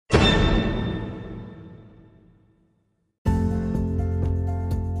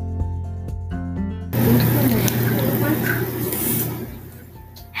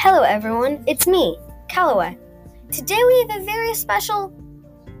Hello everyone, it's me, Calloway. Today we have a very special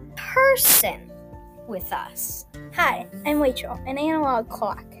person with us. Hi, I'm Rachel, an analog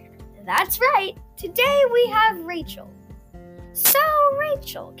clock. That's right, today we have Rachel. So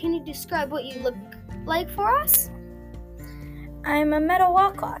Rachel, can you describe what you look like for us? I'm a metal wall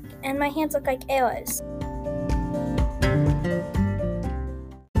clock, and my hands look like arrows.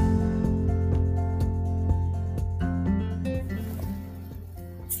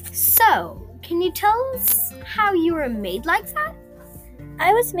 So, can you tell us how you were made like that?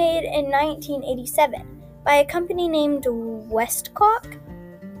 I was made in 1987 by a company named Westclock.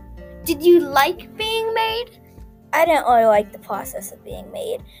 Did you like being made? I didn't really like the process of being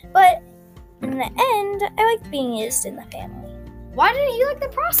made, but in the end, I liked being used in the family. Why didn't you like the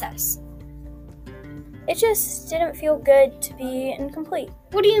process? It just didn't feel good to be incomplete.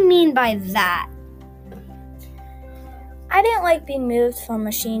 What do you mean by that? I didn't like being moved from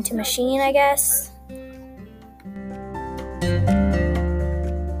machine to machine, I guess.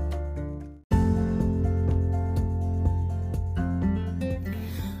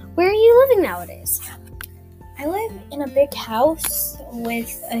 Where are you living nowadays? I live in a big house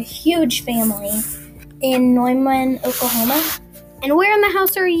with a huge family in Norman, Oklahoma. And where in the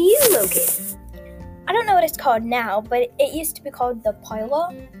house are you located? I don't know what it's called now, but it used to be called the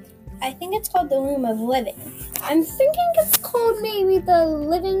parlor. I think it's called the room of living. I'm thinking it's called maybe the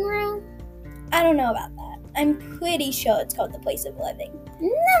living room. I don't know about that. I'm pretty sure it's called the place of living.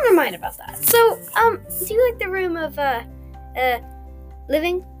 Never mind about that. So, do you like the room of,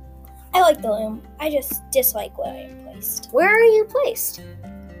 living? I like the room. I just dislike where I am placed. Where are you placed?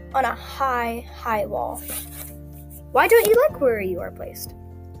 On a high, high wall. Why don't you like where you are placed?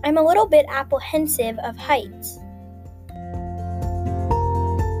 I'm a little bit apprehensive of heights.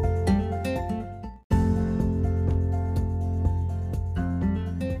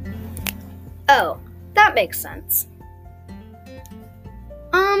 Oh, that makes sense.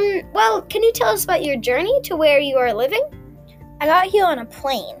 Well, can you tell us about your journey to where you are living? I got here on a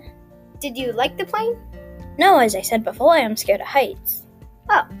plane. Did you like the plane? No, as I said before, I'm scared of heights.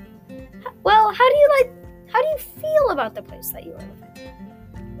 Oh. Well, how do you feel about the place that you are living?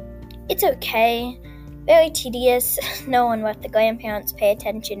 It's okay. Very tedious. No one but the grandparents pay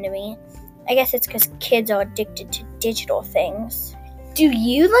attention to me. I guess it's because kids are addicted to digital things. Do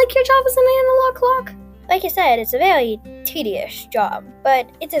you like your job as an analog clock? Like I said, it's a very tedious job, but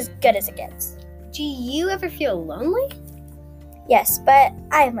it's as good as it gets. Do you ever feel lonely? Yes, but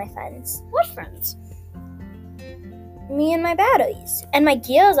I have my friends. What friends? Me and my batteries. And my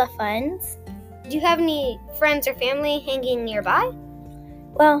gears are friends. Do you have any friends or family hanging nearby?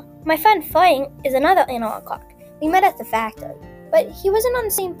 Well, my friend Frank is another analog clock. We met at the factory, but he wasn't on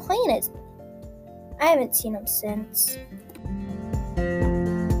the same plane as me. I haven't seen him since.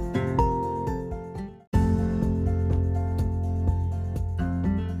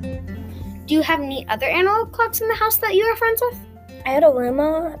 Do you have any other analog clocks in the house that you are friends with? I had a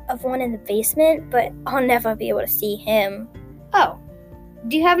rumor of one in the basement, but I'll never be able to see him. Oh.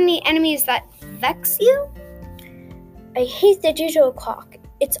 Do you have any enemies that vex you? I hate the digital clock.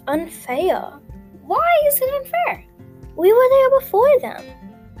 It's unfair. Why is it unfair? We were there before them.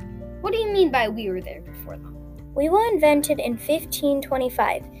 What do you mean by we were there before them? We were invented in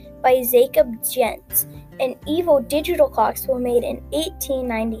 1525 by Jacob Jentz, and evil digital clocks were made in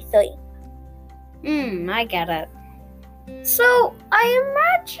 1893. I get it. So, I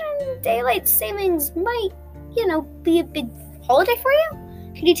imagine daylight savings might, be a big holiday for you?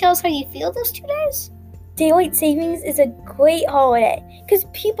 Can you tell us how you feel those 2 days? Daylight savings is a great holiday because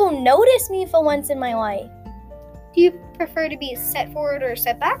people notice me for once in my life. Do you prefer to be set forward or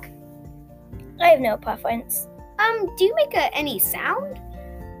set back? I have no preference. Do you make any sound?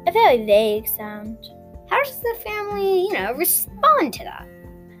 A very vague sound. How does the family, respond to that?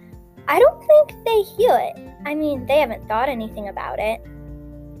 I don't think they hear it. I mean, they haven't thought anything about it.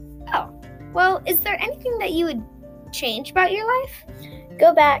 Oh, well, is there anything that you would change about your life?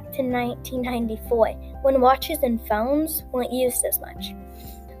 Go back to 1994, when watches and phones weren't used as much.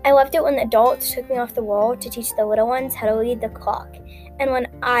 I loved it when adults took me off the wall to teach the little ones how to read the clock, and when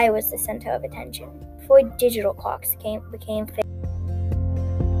I was the center of attention, before digital clocks became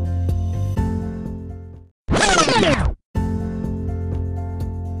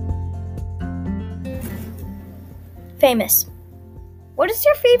famous. What is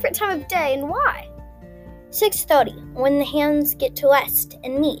your favorite time of day and why? 6:30, when the hands get to rest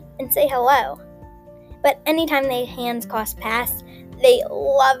and meet and say hello. But anytime the hands cross paths, they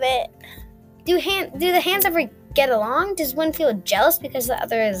love it. Do the hands ever get along? Does one feel jealous because the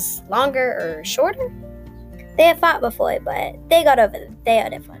other is longer or shorter? They had fought before, but they got over their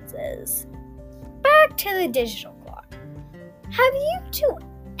differences. Back to the digital clock. Have you two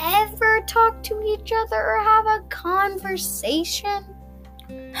ever talked to each other or have a conversation?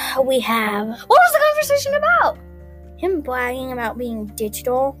 We have. What was the conversation about? Him bragging about being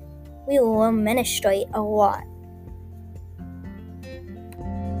digital. We reminiscate a lot.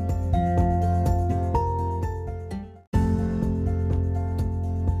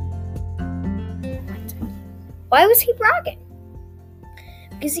 Why was he bragging?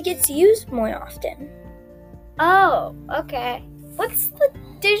 Because he gets used more often. Oh, okay. What's the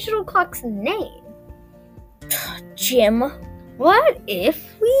digital clock's name? Jim. What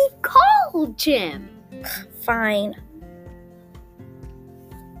if we call Jim? Fine.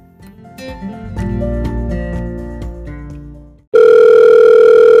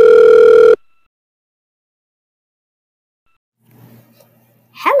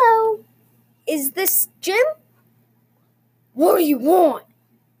 Hello. Is this Jim? What do you want?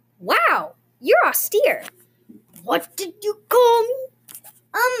 Wow, you're austere. What did you call me?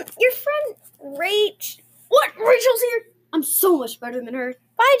 Your friend Rach. What? Rachel's here? I'm so much better than her.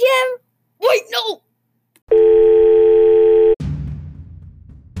 Bye, Jim. Wait, no.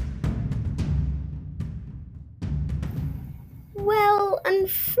 Well,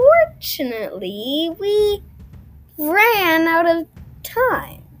 unfortunately, we ran out of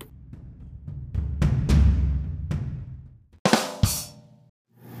time.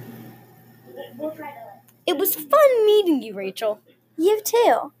 It was fun meeting you, Rachel. You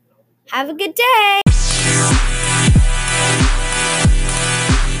too. Have a good day.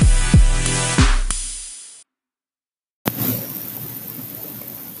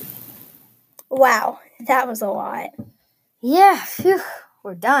 Wow, that was a lot. Yeah, phew,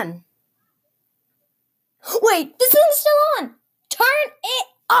 we're done. Wait, this thing's still on. Turn it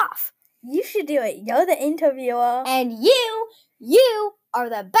off. You should do it. You're the interviewer. And you are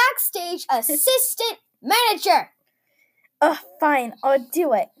the backstage assistant manager. Fine, I'll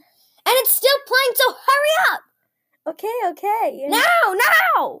do it. And it's still playing, so hurry up. Okay. Now.